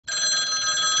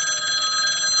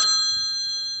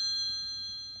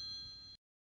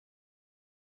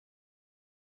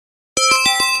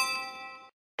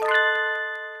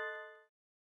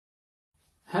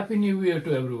Happy New Year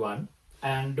to everyone,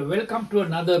 and welcome to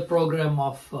another program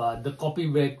of the Copy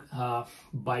Break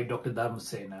by Dr.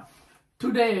 Dharmasena.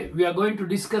 Today we are going to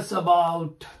discuss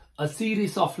about a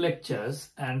series of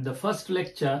lectures, and the first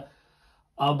lecture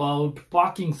about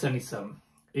Parkinsonism,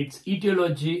 its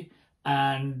etiology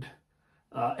and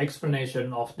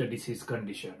explanation of the disease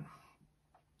condition.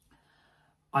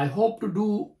 I hope to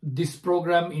do this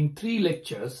program in 3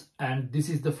 lectures, and this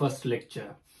is the first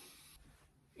lecture.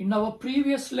 In our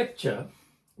previous lecture,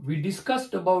 we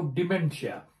discussed about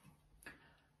dementia.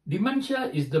 Dementia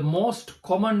is the most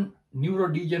common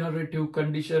neurodegenerative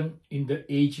condition in the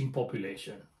aging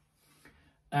population.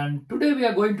 And today we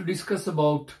are going to discuss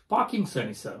about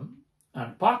Parkinsonism.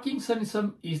 And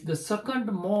Parkinsonism is the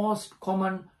second most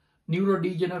common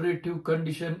neurodegenerative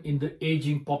condition in the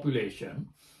aging population.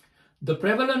 The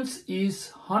prevalence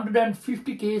is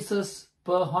 150 cases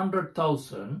per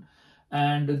 100,000.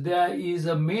 And there is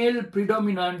a male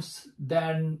predominance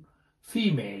than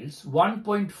females,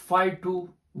 1.5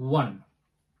 to 1.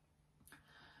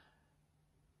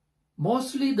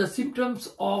 Mostly the symptoms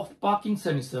of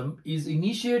Parkinsonism is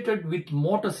initiated with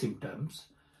motor symptoms,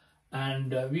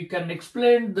 and we can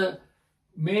explain the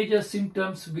major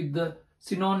symptoms with the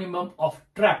synonym of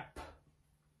TRAP: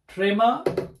 tremor,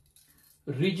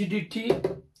 rigidity,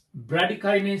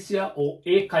 bradykinesia or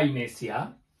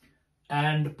akinesia,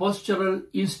 and postural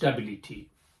instability.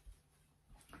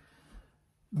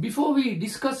 Before we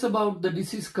discuss about the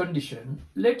disease condition,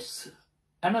 let's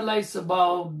analyze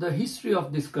about the history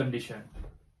of this condition.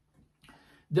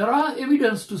 There are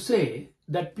evidence to say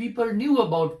that people knew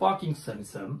about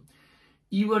Parkinsonism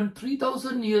even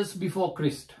 3000 years before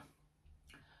Christ.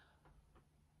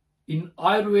 In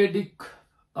Ayurvedic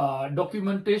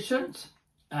documentations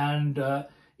and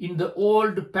in the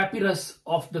old papyrus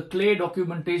of the clay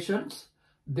documentations,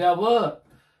 there were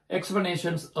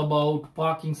explanations about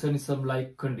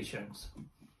Parkinsonism-like conditions.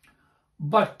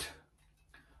 But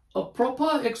a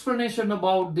proper explanation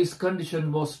about this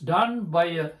condition was done by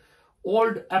an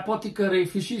old apothecary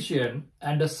physician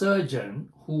and a surgeon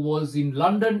who was in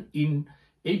London in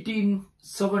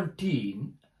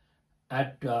 1817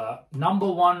 at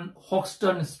number 1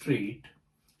 Hoxton Street.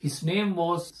 His name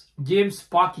was James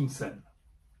Parkinson.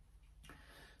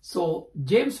 So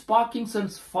James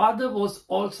Parkinson's father was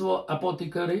also an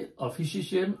apothecary, a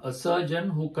physician, a surgeon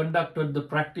who conducted the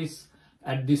practice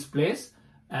at this place,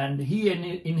 and he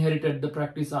inherited the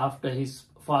practice after his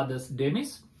father's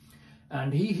demise,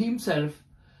 and he himself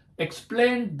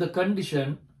explained the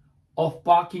condition of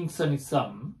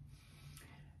Parkinsonism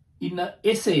in an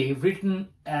essay written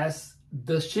as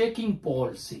The Shaking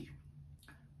Palsy.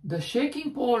 The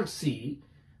Shaking Palsy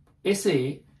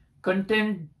essay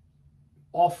contained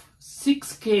of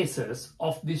 6 cases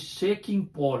of this shaking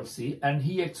palsy, and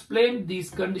he explained these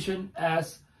conditions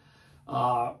as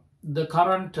the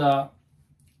current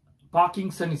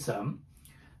Parkinsonism.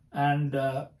 And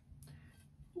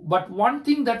but one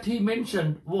thing that he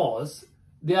mentioned was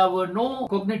there were no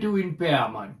cognitive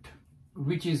impairment,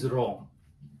 which is wrong.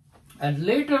 And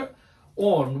later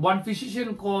on, one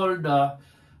physician called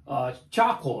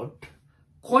Charcot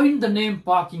coined the name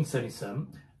Parkinsonism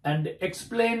and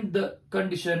explained the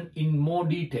condition in more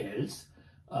details,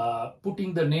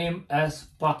 putting the name as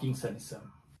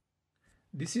Parkinsonism.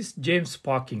 This is James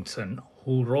Parkinson,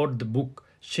 who wrote the book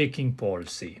Shaking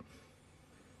Palsy.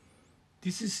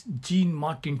 This is Jean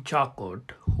Martin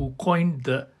Charcot, who coined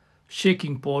the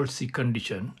shaking palsy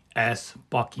condition as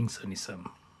Parkinsonism.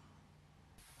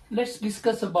 Let's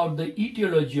discuss about the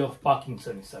etiology of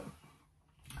Parkinsonism.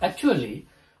 Actually,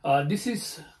 this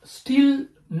is still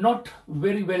not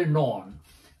very well known,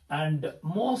 and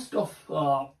most of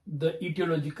the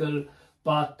etiological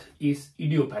path is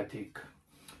idiopathic.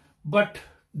 But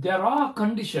there are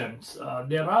conditions,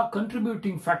 there are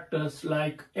contributing factors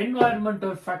like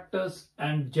environmental factors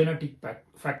and genetic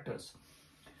factors.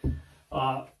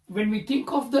 When we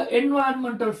think of the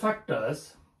environmental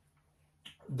factors,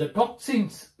 the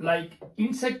toxins like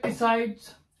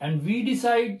insecticides and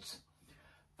weedicides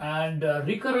and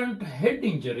recurrent head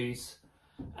injuries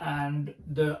and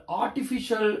the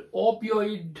artificial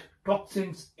opioid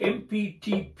toxins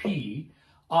MPTP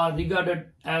are regarded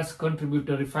as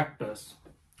contributory factors.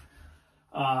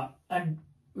 And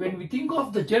when we think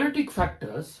of the genetic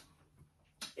factors,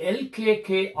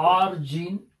 LKKR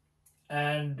gene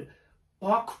and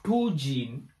PARK2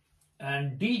 gene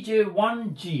and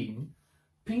DJ1 gene,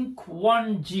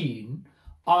 PINK1 gene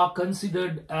are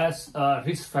considered as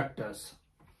risk factors.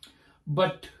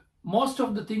 But most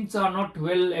of the things are not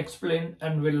well explained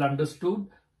and well understood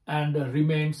and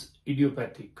remains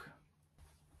idiopathic.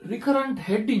 Recurrent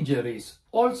head injuries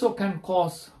also can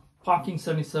cause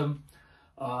Parkinsonism,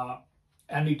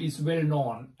 and it is well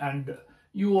known. And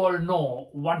you all know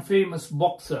one famous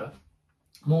boxer,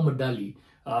 Muhammad Ali,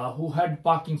 who had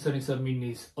Parkinsonism in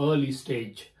his early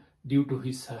stage due to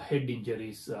his head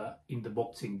injuries in the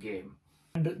boxing game.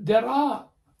 And there are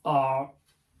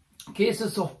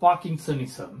cases of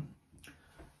Parkinsonism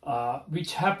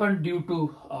which happen due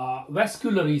to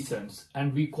vascular reasons,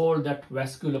 and we call that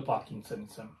vascular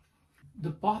Parkinsonism.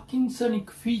 The Parkinsonic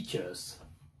features,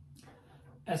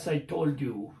 as I told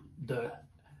you, the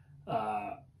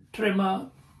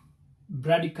tremor,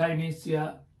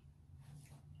 bradykinesia,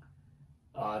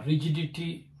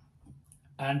 rigidity,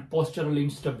 and postural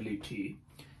instability,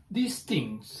 these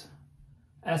things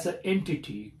as an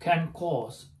entity can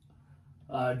cause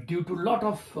due to a lot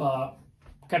of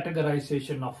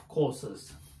categorization of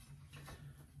causes.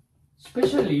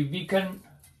 Especially, we can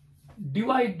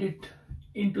divide it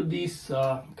into these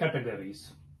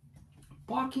categories.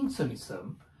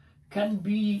 Parkinsonism can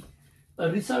be a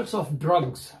result of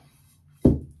drugs,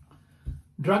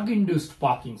 drug-induced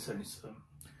Parkinsonism.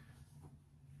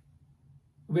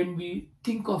 When we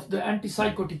think of the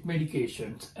antipsychotic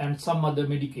medications and some other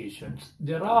medications,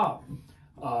 there are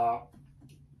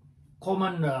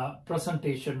common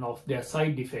presentation of their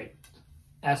side effects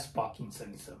as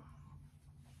Parkinsonism.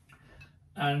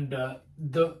 And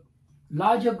the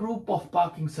larger group of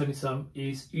Parkinsonism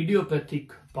is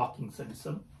idiopathic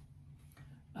Parkinsonism,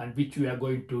 and which we are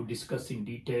going to discuss in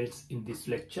details in this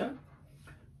lecture.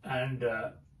 And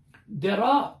there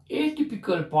are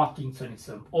atypical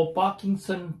Parkinsonism or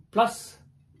Parkinson plus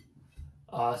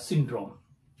syndrome.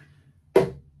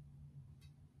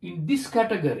 In this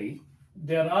category,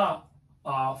 there are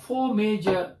four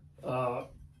major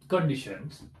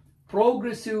conditions: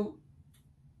 progressive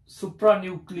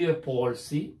supranuclear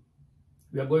palsy.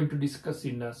 We are going to discuss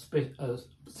in a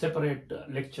separate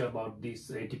lecture about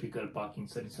this atypical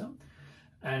Parkinsonism,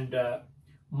 and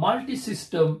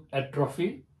multisystem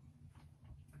atrophy,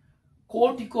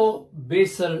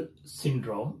 corticobasal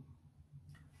syndrome,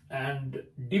 and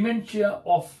dementia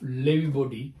of Lewy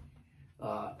body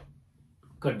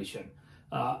condition.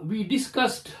 We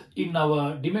discussed in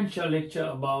our dementia lecture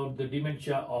about the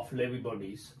dementia of Lewy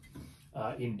bodies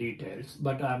in details,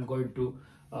 but I am going to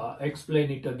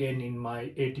explain it again in my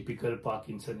atypical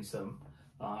Parkinsonism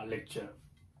lecture.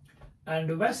 And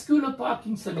vascular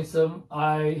Parkinsonism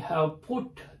I have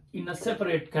put in a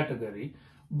separate category,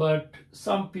 but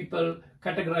some people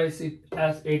categorize it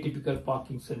as atypical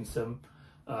Parkinsonism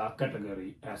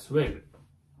category as well.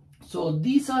 So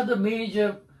these are the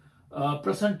major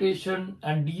presentation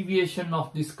and deviation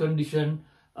of this condition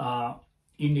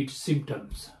in its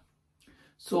symptoms.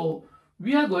 So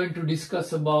we are going to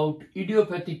discuss about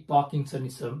idiopathic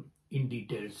Parkinsonism in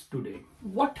details today.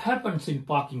 What happens in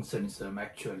Parkinsonism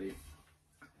actually?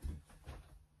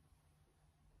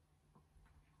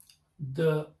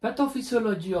 The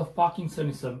pathophysiology of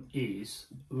Parkinsonism is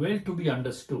well to be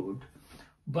understood,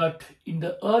 but in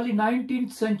the early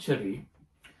 19th century,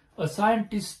 a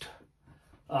scientist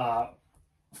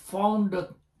found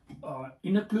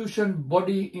inocclusion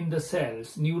body in the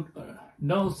cells,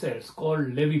 nerve cells called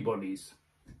Lewy bodies.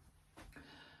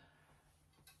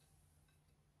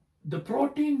 The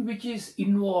protein which is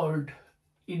involved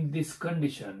in this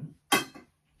condition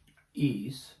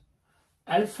is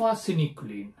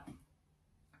alpha-synuclein.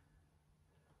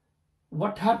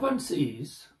 What happens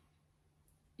is,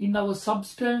 in our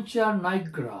substantia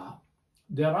nigra,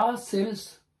 there are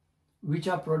cells which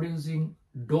are producing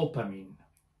dopamine,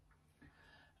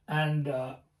 and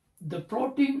the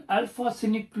protein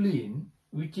alpha-synuclein,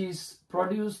 which is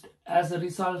produced as a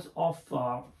result of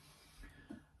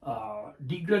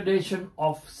degradation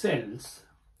of cells,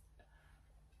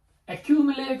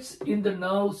 accumulates in the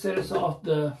nerve cells of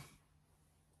the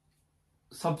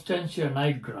substantia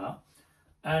nigra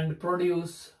and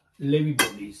produce Lewy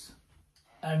bodies.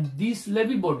 And these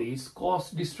Lewy bodies cause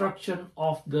destruction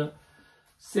of the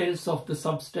cells of the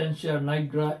substantia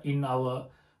nigra in our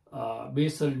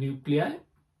basal nuclei,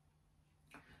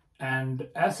 and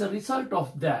as a result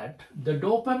of that, the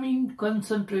dopamine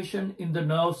concentration in the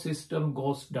nerve system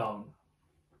goes down.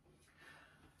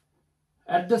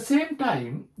 At the same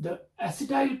time, the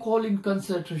acetylcholine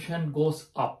concentration goes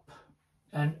up,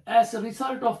 and as a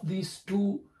result of these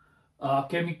two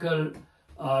chemical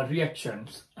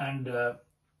reactions and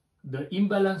the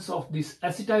imbalance of this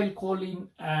acetylcholine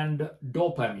and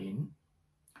dopamine,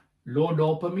 low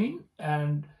dopamine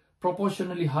and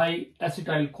proportionally high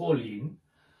acetylcholine,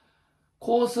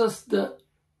 causes the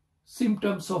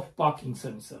symptoms of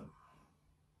Parkinsonism.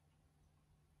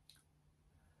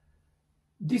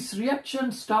 This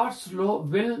reaction starts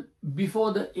well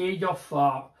before the age of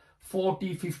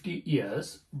 40, 50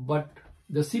 years, but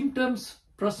the symptoms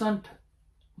present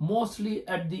mostly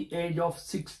at the age of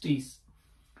 60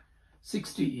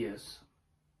 years.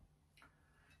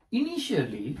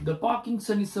 Initially, the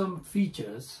Parkinsonism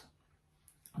features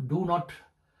do not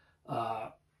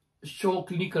show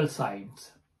clinical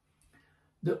signs.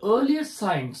 The earliest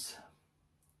signs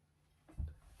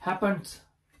happens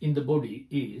in the body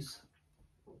is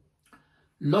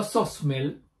loss of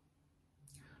smell,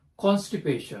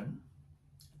 constipation,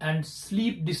 and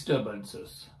sleep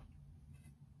disturbances.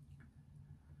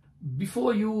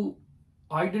 Before you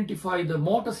identify the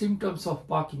motor symptoms of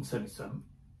Parkinsonism,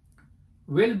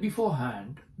 well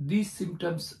beforehand, these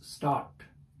symptoms start.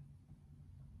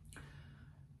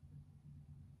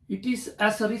 It is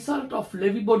as a result of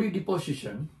Lewy body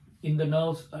deposition in the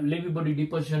nerves, Lewy body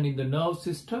deposition in the nerve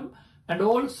system and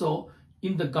also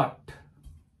in the gut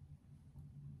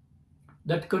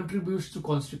that contributes to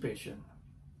constipation.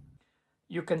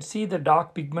 You can see the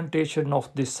dark pigmentation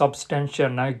of the substantia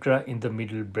nigra in the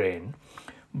middle brain.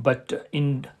 But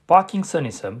in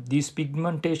Parkinsonism, these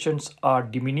pigmentations are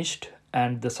diminished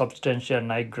and the substantia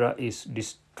nigra is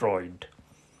destroyed.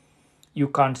 You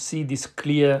can't see this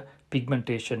clear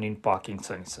pigmentation in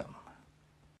Parkinsonism.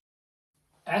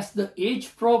 As the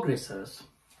age progresses,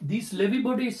 these Lewy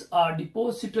bodies are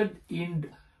deposited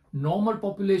in normal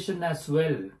population as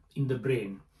well in the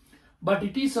brain, but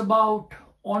it is about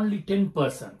only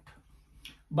 10%.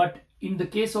 But in the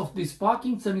case of these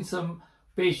Parkinsonism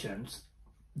patients,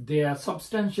 their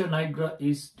substantia nigra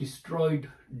is destroyed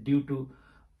due to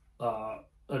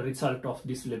a result of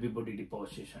this Lewy body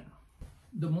deposition.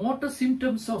 The motor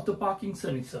symptoms of the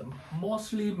Parkinsonism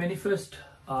mostly manifest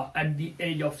at the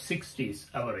age of 60s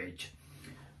average,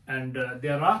 and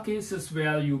there are cases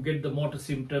where you get the motor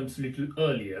symptoms little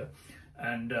earlier,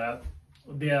 and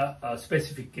there are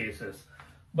specific cases.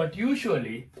 But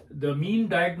usually the mean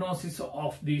diagnosis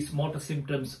of these motor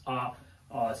symptoms are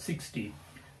 60.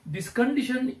 This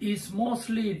condition is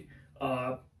mostly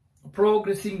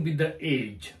progressing with the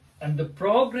age, and the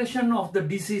progression of the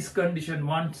disease condition,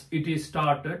 once it is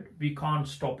started, we can't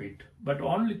stop it. But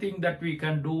only thing that we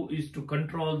can do is to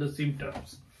control the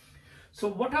symptoms. So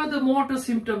what are the motor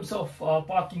symptoms of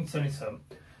Parkinsonism?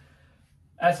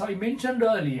 As I mentioned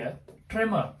earlier,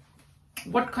 tremor.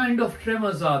 What kind of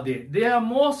tremors are they? They are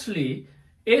mostly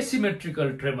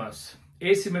asymmetrical tremors.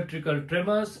 Asymmetrical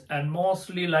tremors and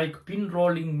mostly like pin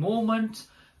rolling movements,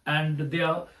 and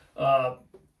their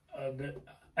the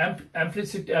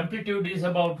amplitude is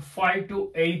about 5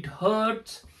 to 8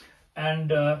 hertz,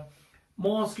 and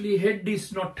mostly head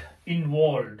is not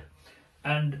involved,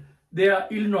 and they are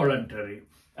involuntary,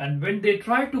 and when they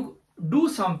try to do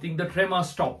something, the tremor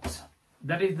stops.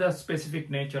 That is the specific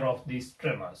nature of these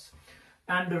tremors.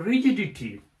 And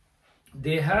rigidity,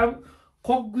 they have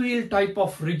cogwheel type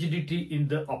of rigidity in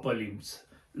the upper limbs,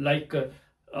 like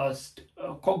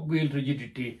cogwheel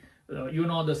rigidity. You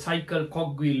know, the cycle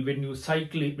cogwheel, when you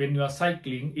are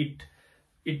cycling,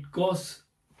 it goes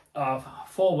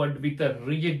forward with a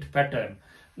rigid pattern.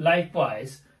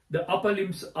 Likewise, the upper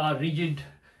limbs are rigid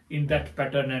in that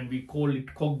pattern, and we call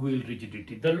it cogwheel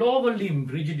rigidity. The lower limb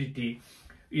rigidity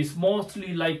is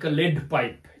mostly like a lead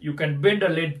pipe. You can bend a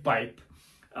lead pipe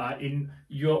in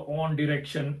your own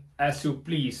direction as you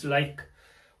please.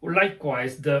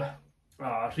 Likewise, the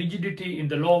rigidity in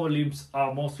the lower limbs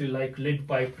are mostly like lead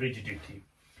pipe rigidity.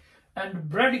 And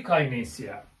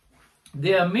bradykinesia,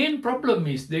 their main problem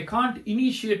is they can't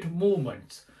initiate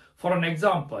movements. For an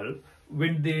example,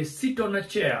 when they sit on a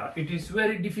chair, it is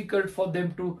very difficult for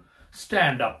them to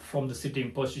stand up from the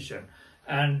sitting position.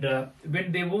 And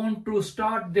when they want to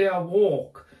start their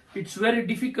walk, it's very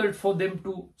difficult for them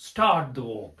to start the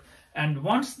walk. And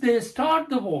once they start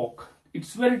the walk,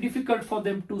 it's very difficult for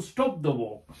them to stop the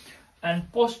walk. And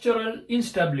postural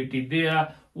instability, they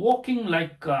are walking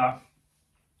like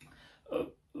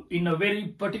in a very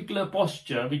particular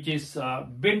posture, which is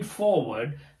bent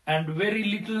forward and very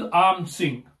little arm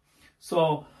swing.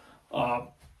 So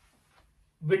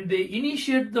when they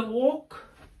initiate the walk,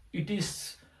 it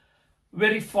is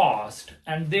very fast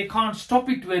and they can't stop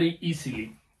it very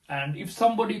easily. And if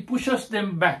somebody pushes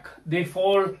them back, they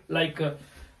fall like a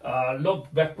log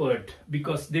backward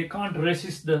because they can't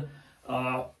resist the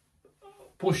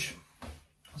push.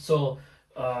 So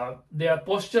their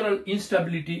postural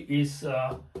instability is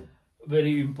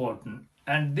very important,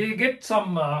 and they get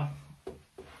something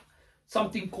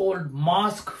called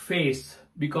mask face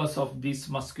because of this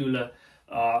muscular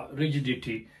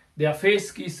rigidity. Their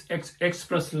face is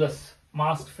expressless,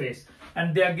 mask face,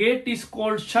 and their gait is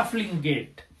called shuffling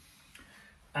gait.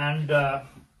 And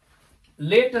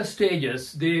later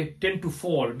stages they tend to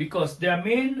fall because their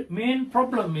main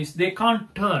problem is they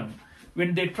can't turn.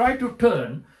 When they try to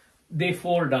turn, they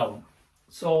fall down.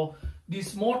 So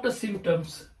these motor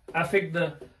symptoms affect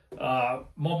the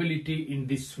mobility in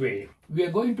this way. We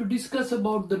are going to discuss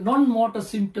about the non-motor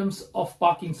symptoms of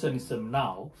Parkinsonism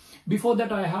now. Before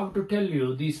that, I have to tell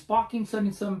you, these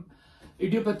Parkinsonism,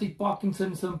 idiopathic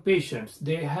Parkinsonism patients,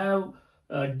 they have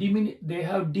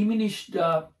diminished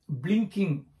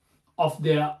blinking of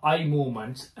their eye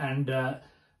movements, and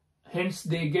hence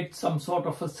they get some sort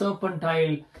of a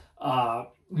serpentine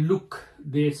look.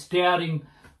 They stare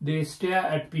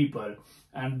at people,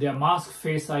 and their mask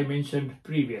face I mentioned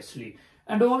previously.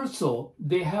 And also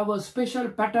they have a special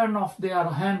pattern of their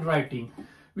handwriting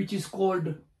which is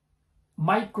called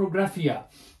micrographia,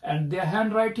 and their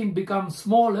handwriting becomes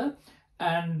smaller,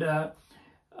 and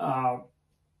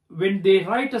when they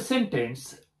write a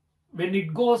sentence, when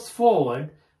it goes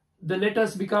forward, the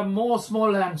letters become more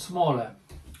smaller and smaller.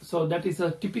 So that is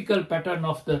a typical pattern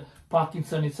of the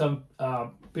Parkinsonism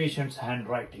patient's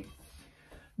handwriting.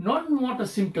 Non-motor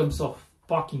symptoms of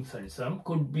Parkinsonism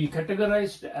could be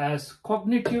categorized as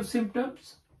cognitive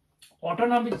symptoms,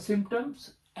 autonomic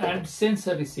symptoms, and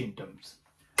sensory symptoms.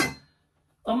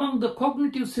 Among the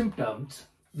cognitive symptoms,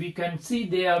 we can see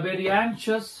they are very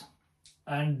anxious,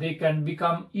 and they can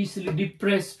become easily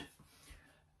depressed,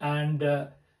 and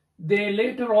they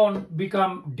later on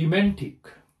become dementic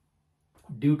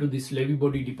due to this Lewy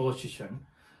body deposition,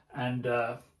 and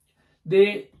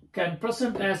they can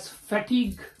present as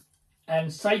fatigue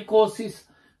and psychosis.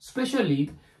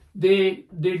 Especially they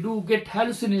do get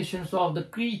hallucinations of the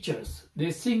creatures.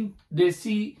 They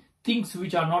see things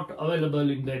which are not available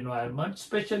in the environment,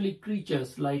 especially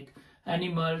creatures like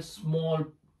animals, small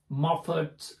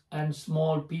muffets, and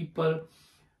small people,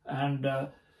 and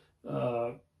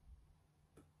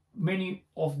many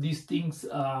of these things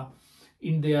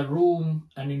in their room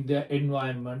and in their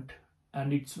environment,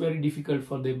 and it's very difficult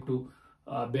for them to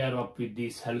bear up with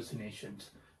these hallucinations.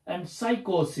 And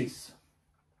psychosis,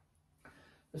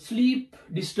 sleep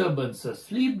disturbances.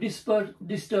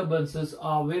 Disturbances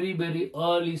are very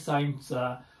early signs,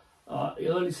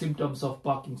 early symptoms of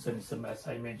Parkinsonism, as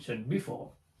I mentioned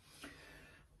before.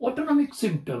 Autonomic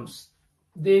symptoms,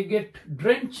 they get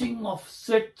drenching of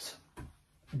sweat,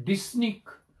 dyspneic,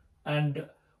 and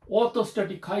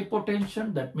orthostatic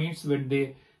hypotension. That means when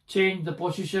they change the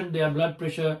position, their blood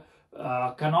pressure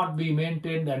cannot be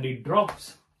maintained and it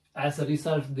drops. As a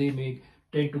result, they may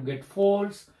tend to get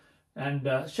falls, and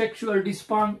sexual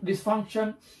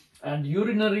dysfunction, and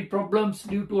urinary problems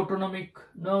due to autonomic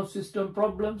nerve system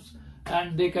problems,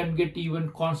 and they can get even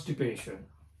constipation.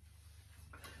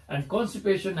 And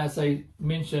constipation, as I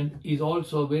mentioned, is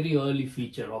also a very early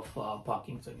feature of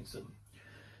Parkinsonism.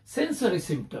 Sensory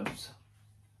symptoms,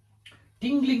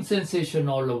 tingling sensation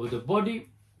all over the body,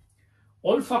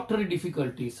 olfactory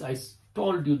difficulties. I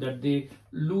told you that they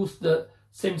lose the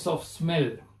sense of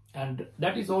smell, and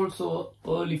that is also an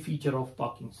early feature of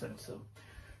Parkinsonism.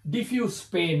 Diffuse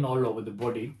pain all over the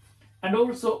body, and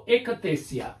also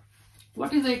akathisia.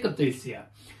 What is akathisia?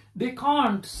 They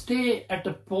can't stay at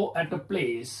a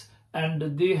place,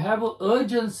 and they have an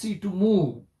urgency to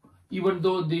move, even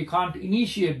though they can't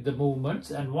initiate the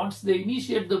movements. And once they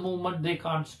initiate the movement, they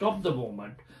can't stop the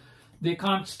movement. They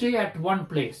can't stay at one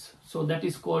place. So that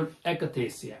is called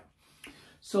akathisia.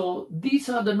 So these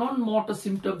are the non-motor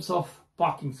symptoms of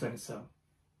Parkinsonism.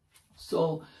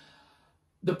 So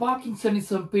the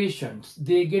Parkinsonism patients,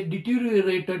 they get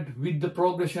deteriorated with the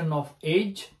progression of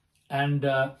age, and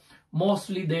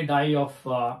mostly they die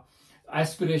of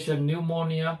aspiration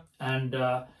pneumonia, and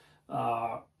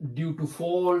due to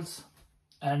falls,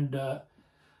 and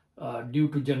due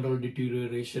to general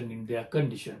deterioration in their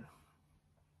condition.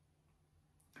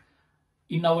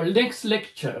 In our next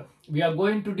lecture, we are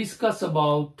going to discuss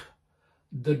about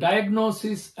the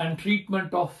diagnosis and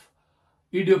treatment of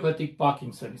idiopathic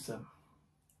Parkinsonism.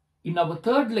 In our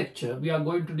third lecture, we are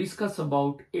going to discuss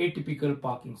about atypical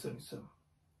Parkinsonism.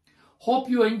 Hope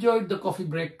you enjoyed the coffee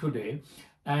break today,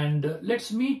 and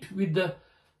let's meet with the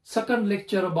second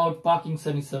lecture about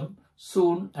Parkinsonism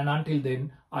soon. And until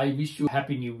then, I wish you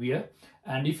Happy New Year.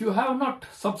 And if you have not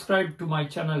subscribed to my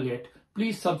channel yet,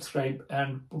 please subscribe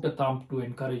and put a thumb to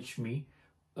encourage me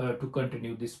to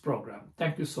continue this program.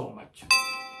 Thank you so much.